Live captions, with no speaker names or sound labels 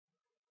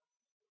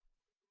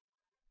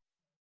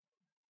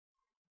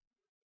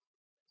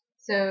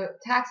So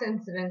tax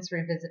incidence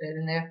revisited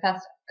and the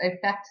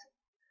effect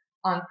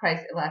on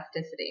price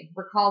elasticity.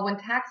 Recall when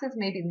taxes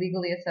may be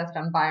legally assessed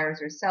on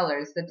buyers or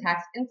sellers, the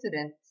tax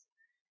incidence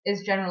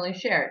is generally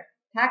shared.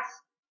 Tax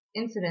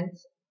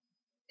incidence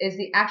is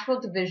the actual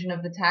division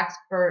of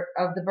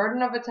the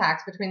burden of a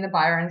tax between the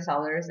buyer and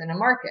sellers in a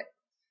market.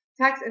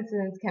 Tax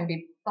incidence can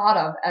be thought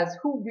of as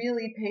who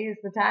really pays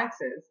the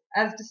taxes,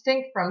 as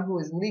distinct from who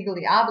is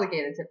legally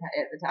obligated to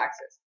pay the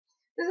taxes.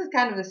 This is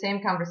kind of the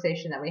same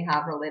conversation that we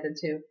have related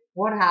to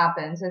what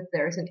happens if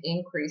there's an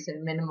increase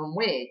in minimum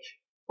wage.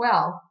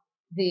 Well,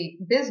 the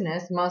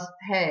business must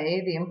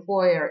pay the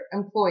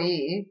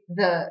employee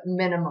the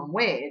minimum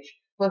wage,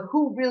 but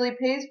who really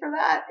pays for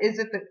that?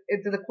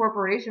 Do the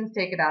corporations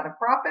take it out of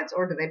profits,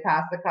 or do they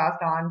pass the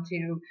cost on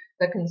to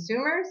the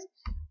consumers?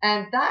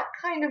 And that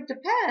kind of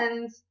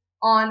depends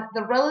on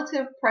the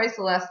relative price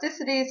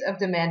elasticities of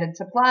demand and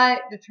supply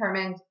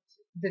determines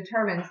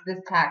this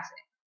tax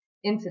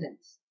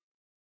incidence.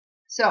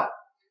 So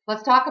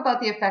let's talk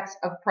about the effects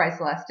of price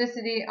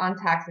elasticity on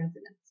tax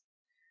incidence.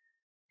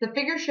 The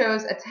figure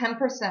shows a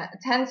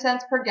 10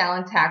 cents per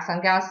gallon tax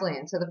on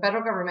gasoline. So the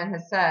federal government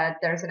has said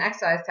there's an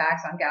excise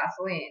tax on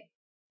gasoline.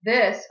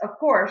 This, of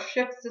course,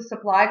 shifts the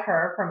supply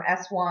curve from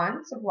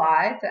S1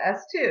 supply to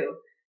S2,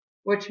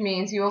 which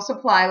means you will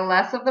supply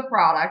less of the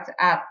product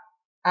at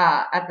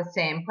the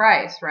same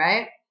price,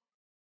 right?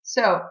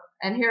 So,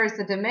 and here is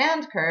the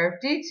demand curve,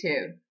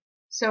 D2.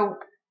 So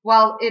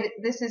while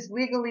this is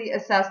legally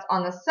assessed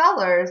on the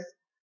sellers,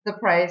 the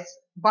price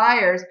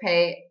buyers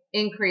pay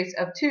increase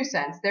of 2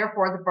 cents.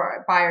 Therefore,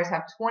 the buyers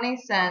have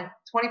 20%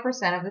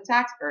 of the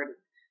tax burden.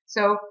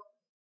 So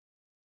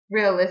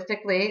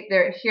realistically,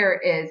 here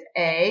is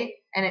A,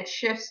 and it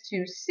shifts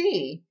to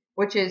C,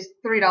 which is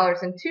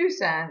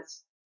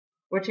 $3.02,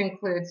 which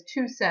includes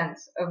 2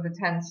 cents of the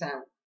 10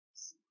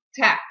 cents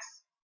tax.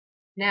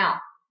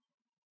 Now,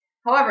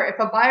 however, if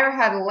a buyer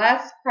had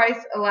less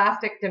price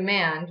elastic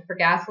demand for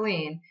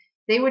gasoline,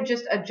 they would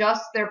just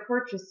adjust their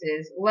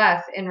purchases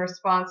less in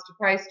response to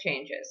price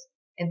changes.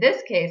 In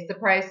this case, the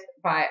price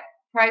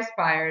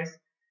buyers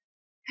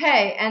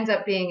pay ends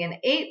up being an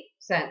 8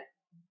 cent,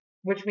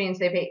 which means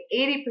they pay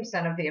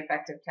 80% of the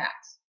effective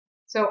tax.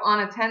 So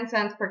on a 10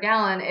 cents per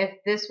gallon, if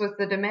this was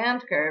the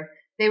demand curve,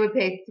 they would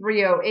pay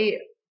 $3.08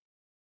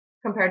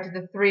 compared to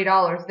the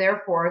 $3.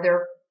 Therefore,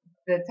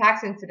 the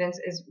tax incidence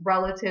is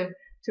relative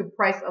to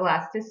price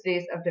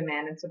elasticities of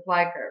demand and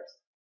supply curves.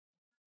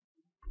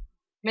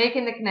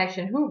 Making the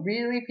connection, who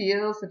really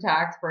feels the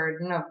tax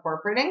burden of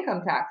corporate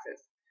income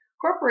taxes?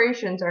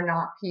 Corporations are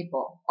not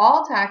people.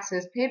 All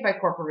taxes paid by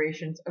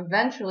corporations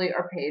eventually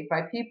are paid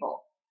by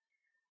people.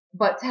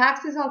 But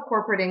taxes on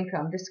corporate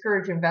income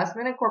discourage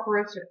investment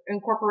in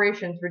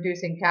corporations,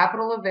 reducing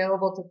capital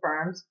available to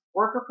firms,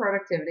 worker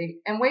productivity,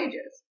 and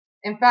wages.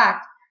 In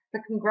fact,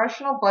 the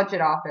Congressional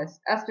Budget Office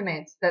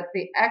estimates that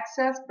the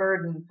excess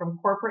burden from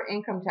corporate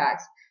income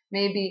tax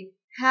may be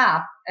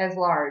half as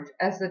large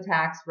as the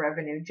tax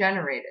revenue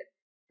generated,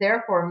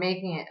 therefore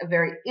making it a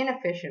very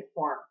inefficient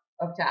form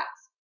of tax.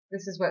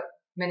 This is what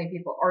many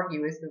people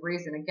argue is the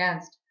reason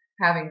against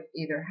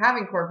either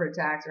having corporate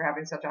tax or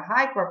having such a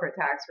high corporate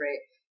tax rate,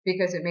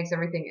 because it makes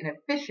everything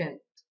inefficient.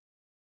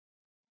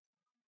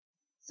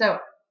 So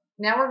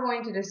now we're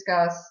going to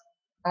discuss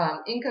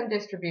income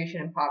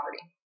distribution and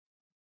poverty.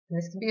 And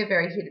this can be a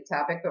very heated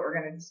topic, but we're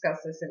going to discuss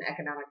this in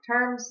economic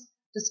terms,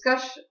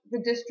 discuss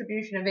the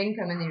distribution of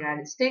income in the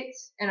United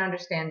States, and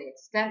understand the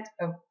extent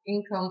of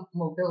income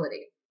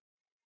mobility.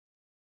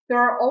 There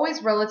are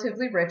always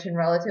relatively rich and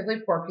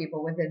relatively poor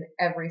people within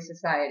every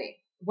society.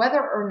 Whether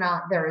or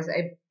not there is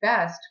a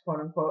best,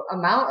 quote-unquote,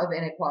 amount of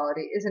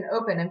inequality is an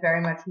open and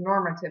very much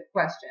normative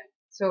question.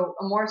 So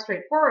a more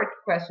straightforward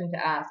question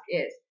to ask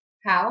is,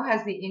 how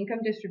has the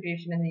income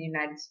distribution in the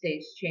United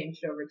States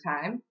changed over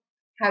time?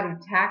 How do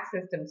tax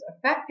systems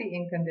affect the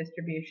income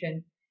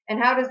distribution?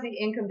 And how does the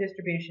income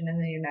distribution in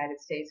the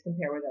United States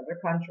compare with other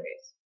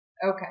countries?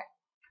 Okay.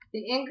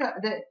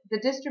 The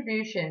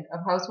distribution of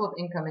household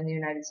income in the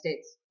United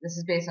States. This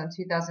is based on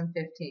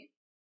 2015.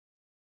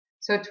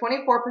 So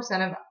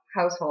 24% of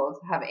households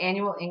have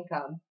annual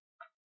income.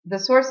 The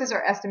sources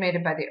are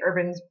estimated by the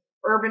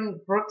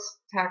Urban Brooks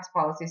Tax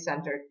Policy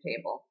Center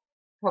table,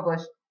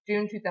 published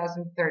June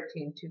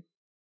 2013 to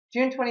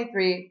June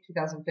 23,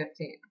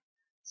 2015.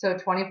 So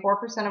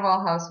 24% of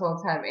all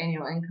households have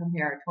annual income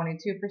here, 22%,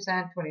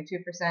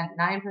 22%,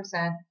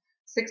 9%,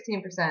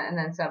 16%, and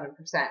then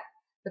 7%.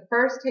 The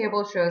first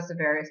table shows the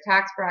various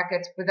tax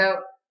brackets. Without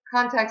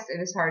context, it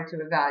is hard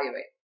to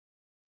evaluate.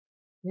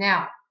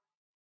 Now,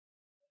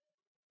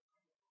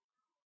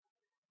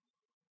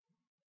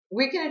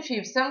 we can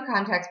achieve some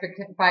context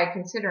by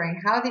considering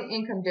how the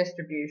income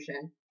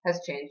distribution has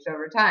changed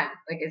over time.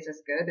 Like, is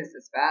this good? Is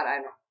this bad?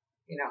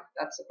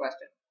 That's the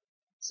question.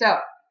 So,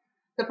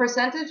 the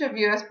percentage of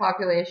U.S.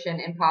 population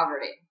in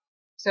poverty.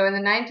 So in the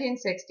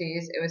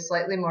 1960s, it was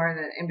slightly more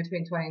than in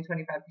between 20 and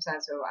 25%.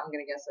 So I'm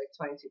going to guess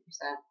like 22%,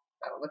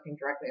 looking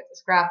directly at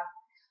this graph.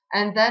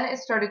 And then it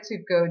started to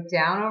go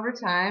down over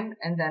time,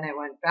 and then it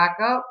went back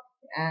up.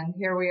 And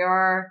here we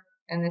are.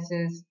 And this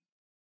is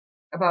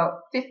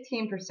about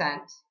 15%.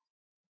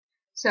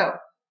 So,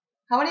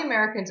 how many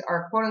Americans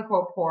are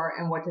quote-unquote poor,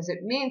 and what does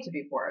it mean to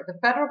be poor? The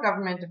federal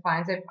government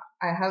defines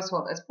a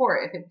household as poor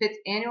if it fits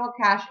annual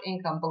cash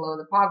income below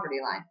the poverty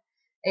line,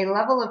 a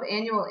level of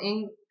annual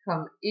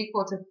income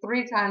equal to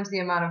 3 times the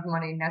amount of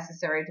money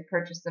necessary to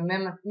purchase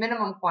the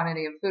minimum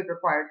quantity of food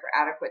required for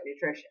adequate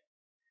nutrition.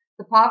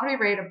 The poverty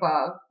rate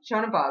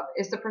shown above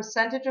is the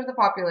percentage of the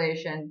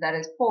population that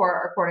is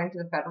poor according to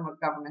the federal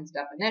government's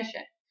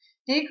definition.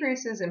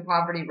 Decreases in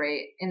poverty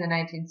rate in the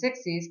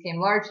 1960s came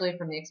largely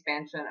from the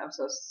expansion of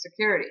Social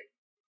Security.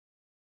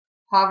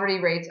 Poverty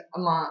rates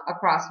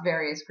across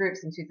various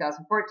groups in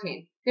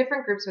 2014.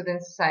 Different groups within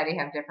society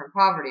have different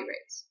poverty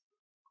rates.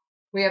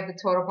 We have the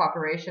total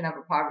population of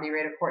a poverty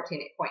rate of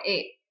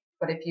 14.8.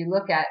 But if you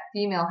look at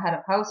female head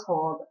of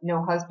household,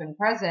 no husband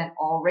present,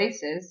 all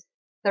races,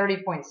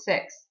 30.6.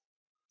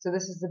 So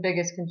this is the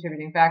biggest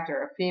contributing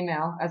factor, a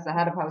female as the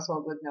head of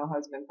household with no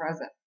husband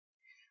present.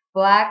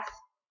 Blacks,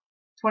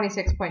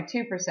 26.2%,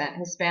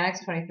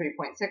 Hispanics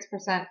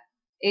 23.6%,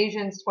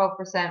 Asians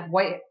 12%,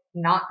 white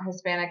not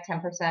Hispanic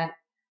 10%.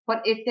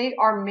 But if they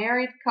are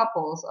married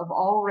couples of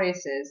all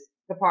races,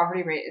 the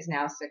poverty rate is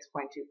now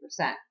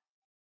 6.2%.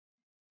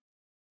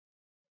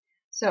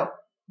 So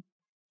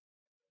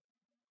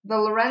the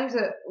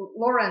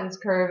Lorenz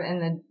curve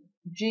and the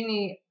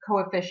Gini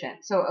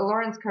coefficient. So a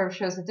Lorenz curve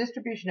shows the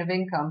distribution of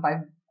income by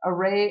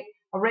arraying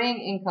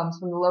incomes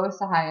from the lowest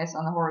to highest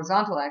on the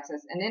horizontal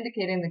axis and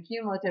indicating the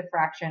cumulative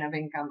fraction of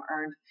income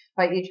earned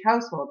by each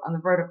household on the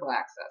vertical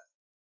axis.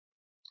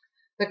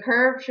 The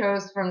curve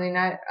shows from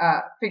the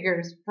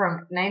figures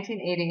from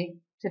 1980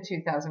 to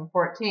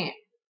 2014.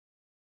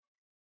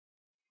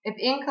 If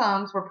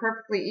incomes were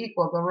perfectly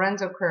equal, the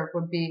Lorenz curve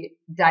would be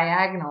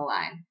diagonal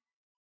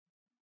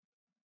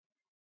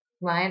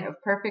line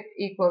of perfect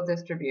equal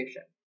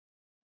distribution.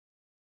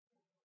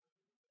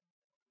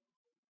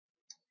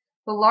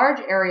 The large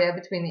area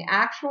between the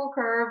actual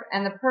curve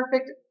and the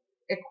perfect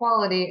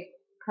equality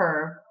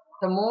curve,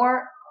 the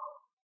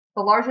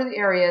larger the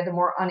area, the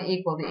more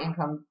unequal the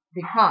income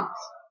becomes.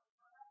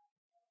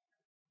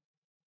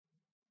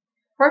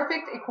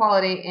 Perfect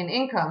equality in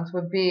incomes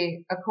would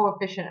be a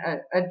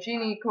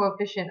Gini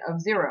coefficient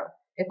of 0.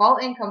 If all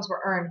incomes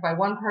were earned by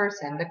one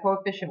person, the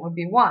coefficient would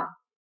be 1.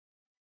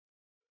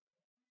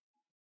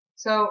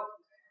 So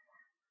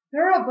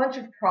there are a bunch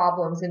of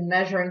problems in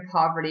measuring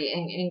poverty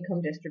and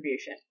income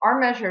distribution. Our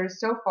measures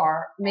so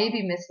far may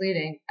be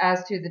misleading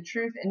as to the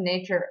truth and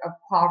nature of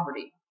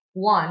poverty.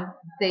 1,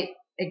 they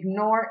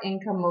ignore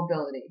income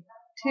mobility.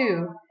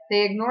 2,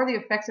 they ignore the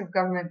effects of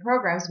government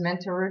programs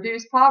meant to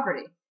reduce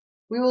poverty.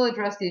 We will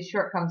address these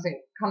shortcomings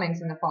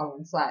in the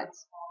following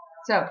slides.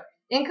 So,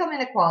 income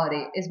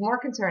inequality is more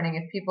concerning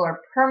if people are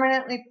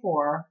permanently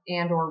poor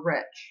and or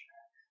rich.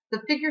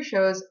 The figure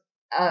shows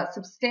a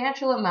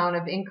substantial amount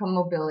of income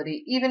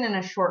mobility even in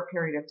a short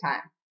period of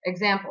time.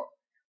 Example,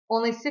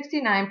 only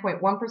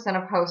 69.1%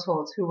 of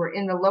households who were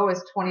in the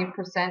lowest 20%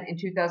 in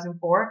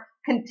 2004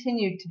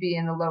 continued to be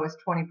in the lowest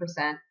 20%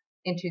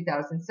 in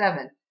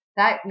 2007.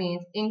 That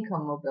means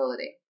income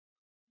mobility.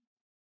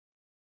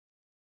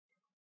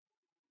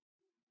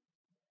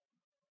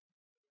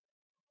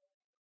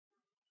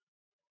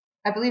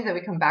 I believe that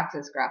we come back to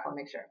this graph. I'll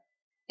make sure.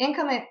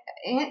 Income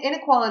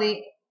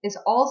inequality is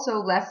also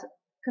less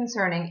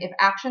concerning if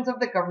actions of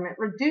the government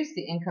reduce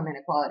the income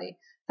inequality.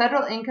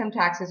 Federal income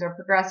taxes are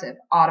progressive,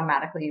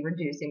 automatically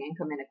reducing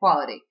income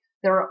inequality.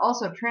 There are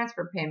also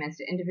transfer payments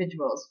to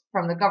individuals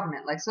from the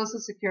government, like Social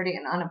Security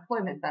and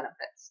unemployment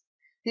benefits.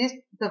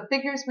 The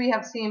figures we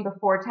have seen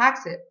before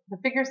taxes, the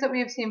figures that we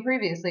have seen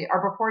previously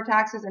are before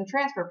taxes and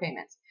transfer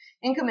payments.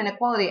 Income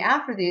inequality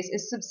after these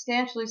is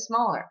substantially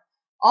smaller.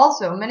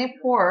 Also, many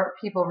poor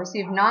people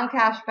receive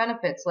non-cash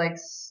benefits like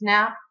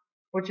SNAP,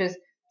 which is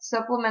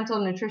Supplemental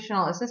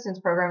Nutritional Assistance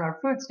Program, or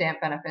food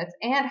stamp benefits,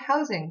 and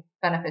housing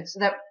benefits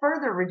that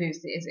further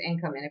reduce these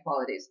income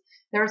inequalities.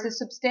 There is a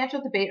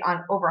substantial debate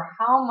over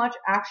how much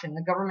action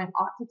the government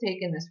ought to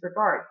take in this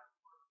regard.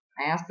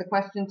 I ask the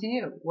question to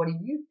you. What do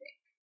you think?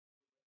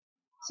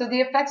 So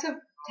the effect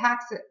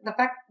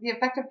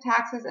of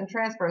taxes and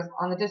transfers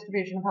on the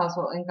distribution of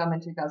household income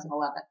in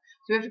 2011.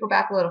 So we have to go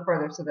back a little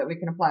further so that we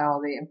can apply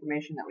all the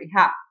information that we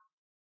have.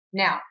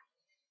 Now,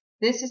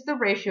 this is the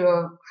ratio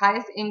of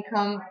highest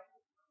income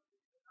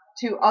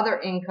to other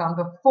income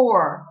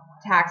before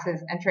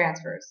taxes and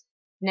transfers.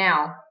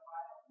 Now,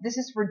 this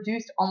is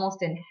reduced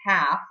almost in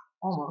half,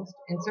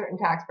 in certain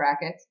tax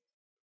brackets.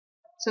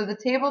 So the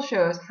table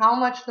shows how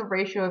much the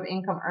ratio of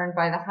income earned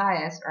by the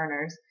highest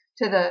earners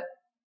to the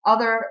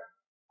other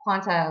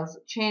quantiles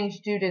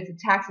change due to the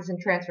taxes and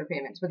transfer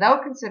payments,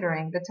 without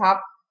considering the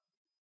top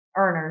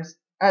earns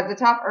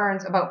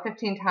about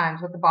 15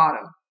 times what the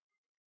bottom.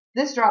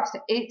 This drops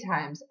to 8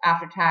 times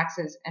after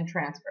taxes and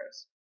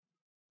transfers.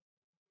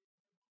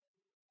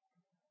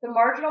 The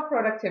marginal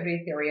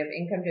productivity theory of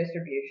income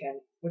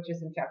distribution, which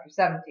is in Chapter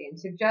 17,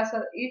 suggests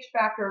that each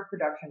factor of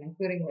production,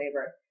 including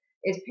labor,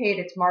 is paid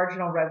its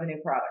marginal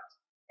revenue product.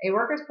 A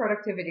worker's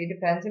productivity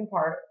depends in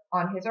part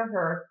on his or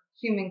her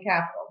human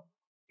capital.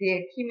 the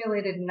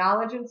accumulated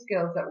knowledge and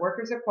skills that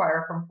workers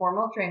acquire from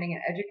formal training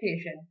and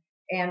education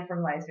and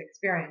from life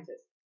experiences.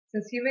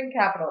 Since human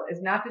capital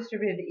is not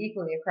distributed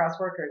equally across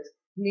workers,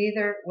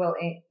 neither will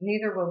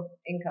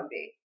income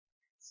be.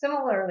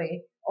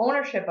 Similarly,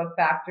 ownership of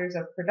factors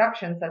of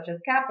production such as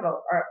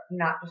capital are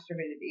not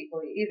distributed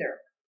equally either.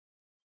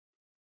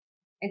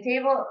 And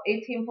Table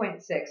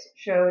 18.6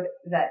 showed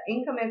that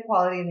income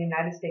inequality in the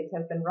United States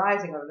has been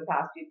rising over the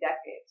past few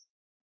decades.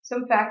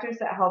 Some factors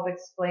that help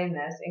explain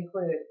this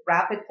include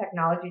rapid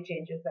technology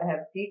changes that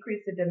have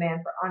decreased the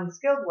demand for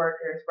unskilled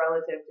workers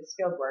relative to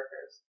skilled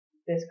workers.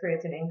 This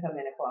creates an income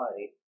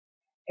inequality.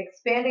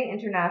 Expanding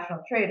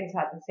international trade has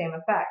had the same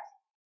effect.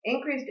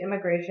 Increased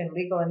immigration,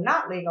 legal and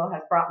not legal,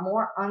 has brought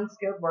more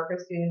unskilled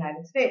workers to the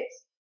United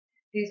States.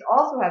 These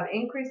also have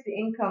increased the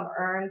income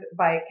earned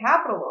by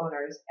capital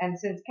owners, and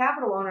since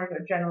capital owners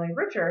are generally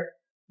richer,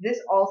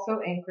 this also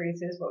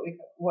increases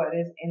what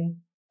is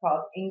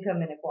called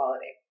income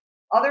inequality.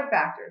 Other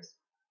factors: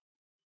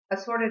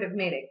 assortative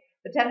mating.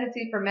 The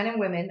tendency for men and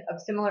women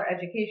of similar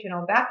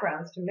educational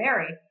backgrounds to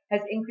marry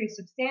has increased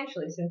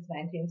substantially since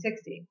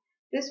 1960.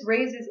 This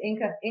raises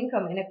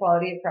income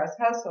inequality across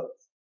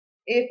households.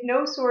 If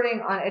no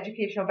sorting on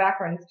educational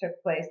backgrounds took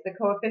place, the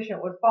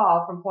coefficient would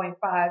fall from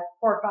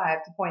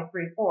 0.545 to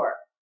 0.34.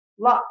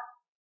 Luck.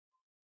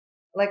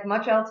 Like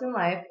much else in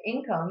life,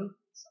 incomes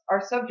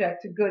are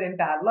subject to good and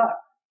bad luck.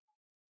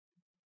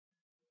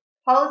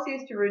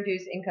 Policies to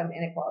reduce income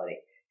inequality.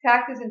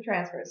 Taxes and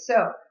transfers.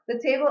 So, the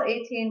table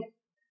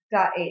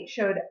 18.8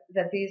 showed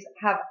that these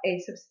have a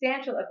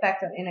substantial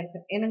effect on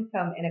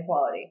income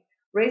inequality.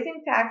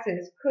 Raising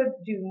taxes could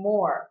do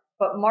more,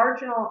 but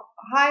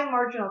high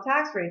marginal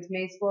tax rates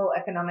may slow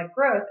economic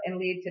growth and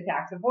lead to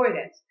tax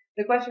avoidance.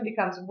 The question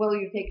becomes, will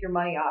you take your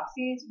money off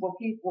seas? Will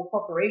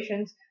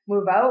corporations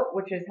move out,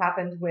 which has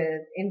happened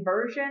with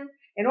inversion,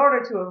 in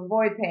order to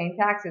avoid paying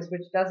taxes,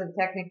 which doesn't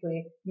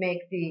technically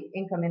make the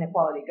income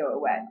inequality go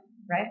away,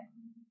 right?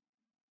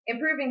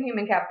 Improving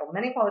human capital.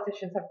 Many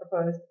politicians have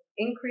proposed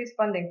increased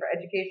funding for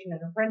education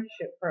and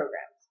apprenticeship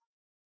programs.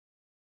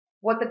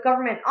 What the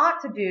government ought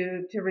to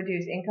do to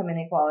reduce income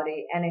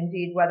inequality, and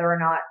indeed whether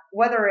it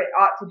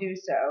ought to do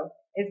so,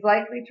 is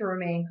likely to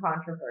remain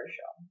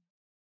controversial.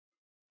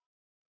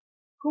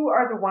 Who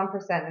are the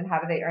 1% and how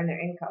do they earn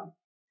their income?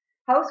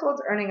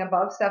 Households earning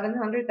above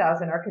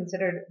 $700,000 are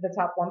considered the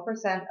top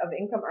 1% of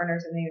income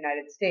earners in the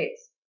United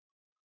States.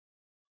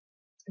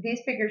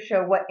 These figures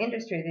show what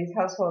industry these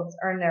households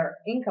earn their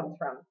incomes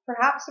from.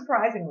 Perhaps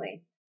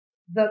surprisingly,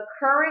 the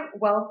current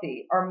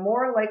wealthy are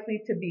more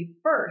likely to be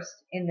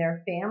first in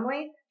their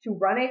family to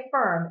run a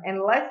firm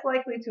and less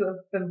likely to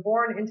have been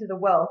born into the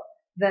wealth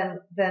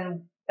than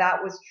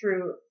that was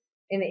true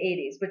in the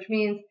 80s, which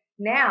means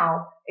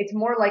now it's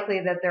more likely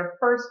that they're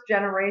first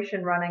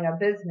generation running a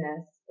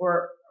business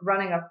or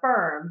running a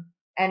firm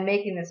and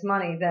making this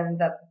money than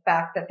the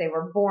fact that they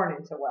were born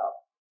into wealth.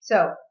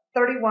 So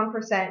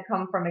 31%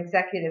 come from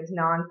executives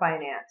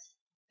non-finance.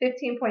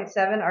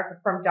 15.7 are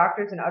from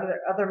doctors and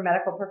other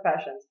medical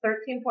professions.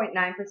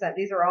 13.9%,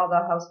 these are all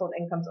the household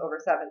incomes over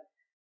 7,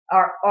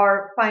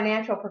 are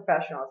financial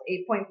professionals.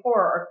 8.4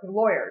 are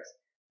lawyers.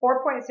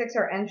 4.6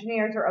 are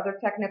engineers or other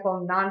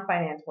technical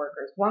non-finance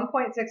workers.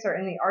 1.6 are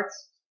in the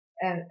arts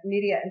and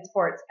media and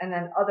sports, and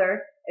then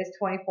other is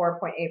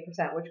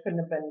 24.8%, which couldn't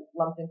have been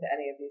lumped into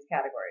any of these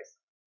categories.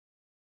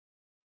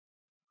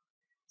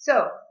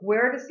 So,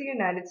 where does the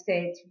United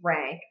States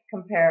rank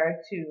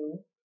compared to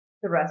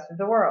the rest of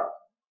the world?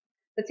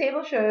 The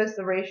table shows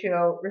the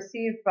ratio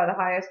received by the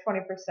highest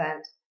 20%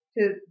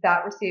 to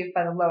that received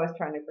by the lowest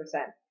 20%.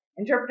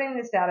 Interpreting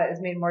this data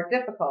is made more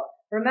difficult.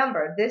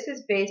 Remember, this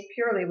is based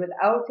purely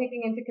without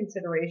taking into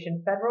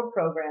consideration federal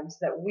programs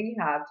that we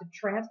have to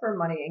transfer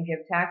money and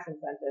give tax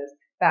incentives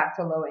back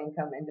to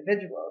low-income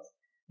individuals.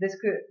 This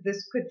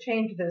could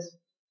change this,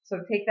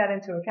 so take that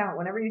into account.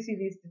 Whenever you see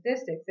these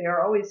statistics, they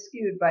are always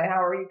skewed by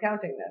how are you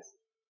counting this.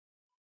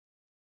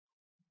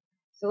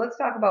 So let's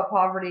talk about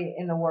poverty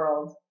in the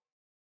world.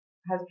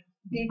 Has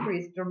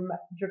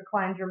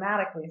declined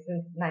dramatically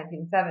since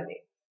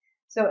 1970.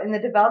 So in the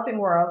developing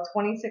world,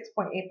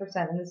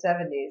 26.8% in the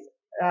 70s,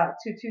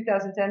 to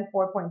 2010,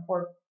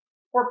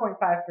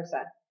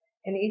 4.5%.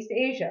 In East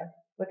Asia,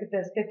 look at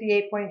this,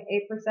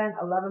 58.8%,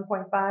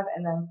 11.5%,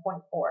 and then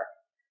 0.4%.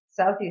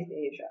 Southeast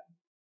Asia,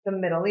 the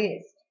Middle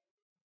East,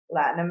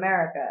 Latin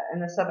America,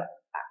 and the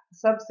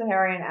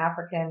sub-Saharan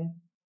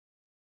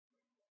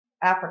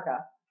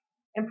Africa.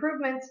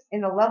 Improvements in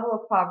the level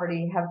of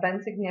poverty have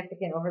been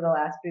significant over the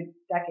last few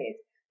decades,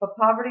 but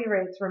poverty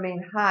rates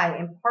remain high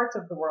in parts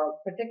of the world,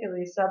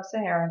 particularly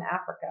sub-Saharan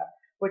Africa,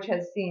 which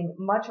has seen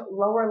much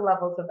lower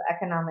levels of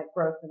economic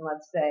growth than,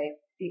 let's say,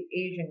 the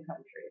Asian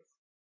countries.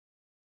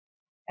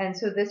 And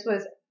so this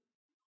was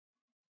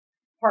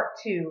part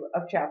 2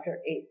 of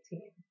chapter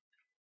 18.